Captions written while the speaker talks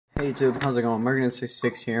Hey YouTube, how's it going?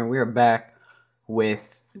 Morgan66 here, and we are back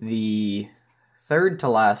with the third to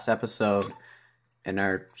last episode in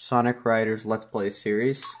our Sonic Riders Let's Play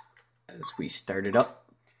series as we start it up.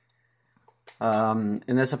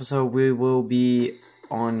 In this episode, we will be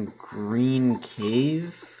on Green Cave,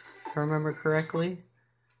 if I remember correctly.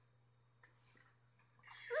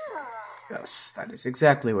 Yes, that is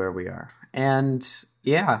exactly where we are. And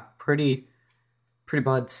yeah, pretty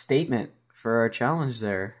broad statement for our challenge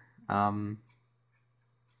there.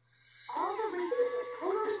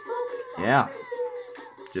 Yeah,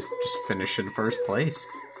 just finish in first place.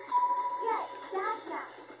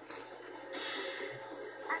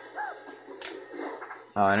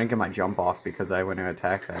 Oh, I didn't get my jump off because I went to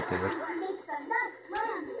attack that dude.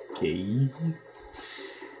 Okay.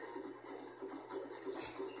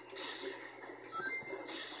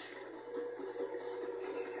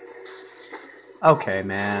 Okay,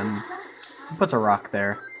 man. Who puts a rock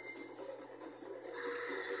there?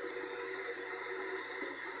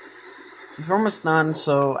 We're almost done,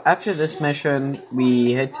 so after this mission,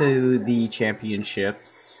 we head to the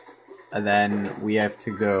championships, and then we have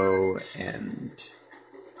to go and,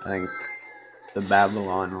 I think, the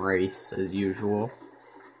Babylon race as usual.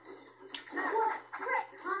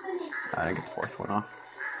 I didn't get the fourth one off.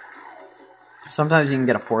 Sometimes you can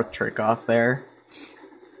get a fourth trick off there.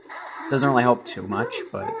 Doesn't really help too much,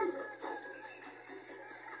 but...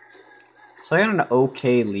 So I got an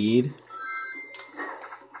okay lead.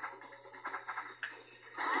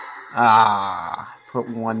 Ah, put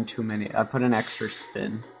one too many. I put an extra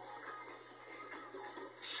spin.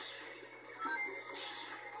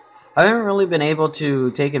 I haven't really been able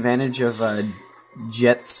to take advantage of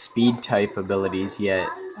jet speed type abilities yet,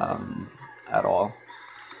 at all.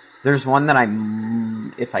 There's one that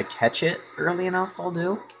if I catch it early enough, I'll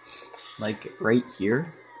do. Like right here.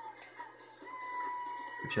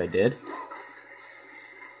 Which I did.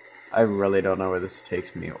 I really don't know where this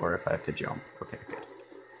takes me or if I have to jump. Okay, good.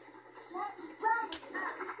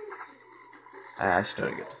 I still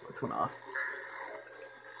didn't get the fourth one off.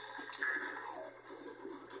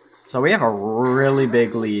 So we have a really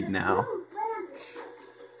big lead now.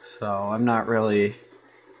 So I'm not really...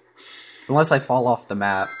 Unless I fall off the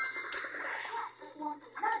map.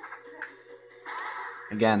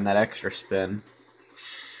 Again, that extra spin.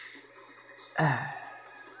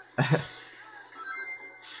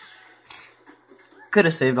 Could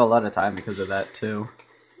have saved a lot of time because of that too.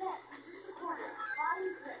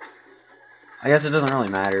 I guess it doesn't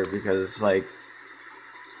really matter because, like,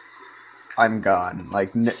 I'm gone.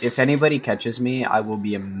 Like, if anybody catches me, I will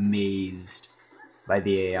be amazed by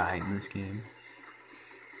the AI in this game.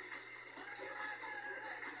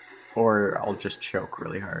 Or I'll just choke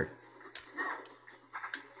really hard.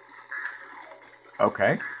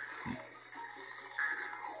 Okay.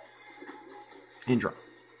 And drop.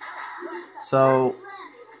 So,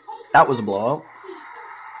 that was a blowout.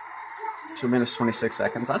 2 minutes, 26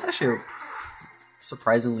 seconds. That's actually a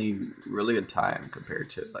surprisingly really good time compared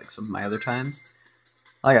to like some of my other times.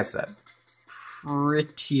 Like I said,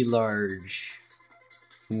 pretty large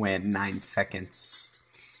win, 9 seconds.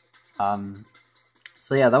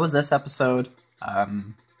 So yeah, that was this episode.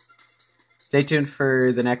 Stay tuned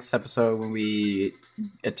for the next episode when we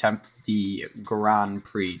attempt the Grand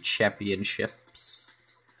Prix Championships.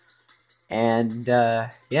 And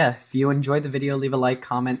yeah, if you enjoyed the video, leave a like,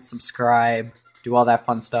 comment, subscribe, do all that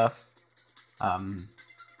fun stuff.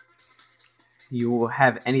 You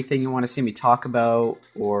have anything you want to see me talk about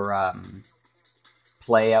or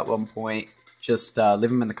play at one point, just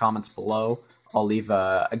leave them in the comments below. I'll leave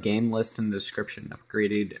a game list in the description,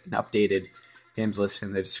 upgraded and updated games list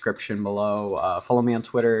in the description below. Follow me on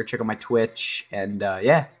Twitter, check out my Twitch, and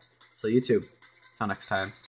yeah, so YouTube. Until next time.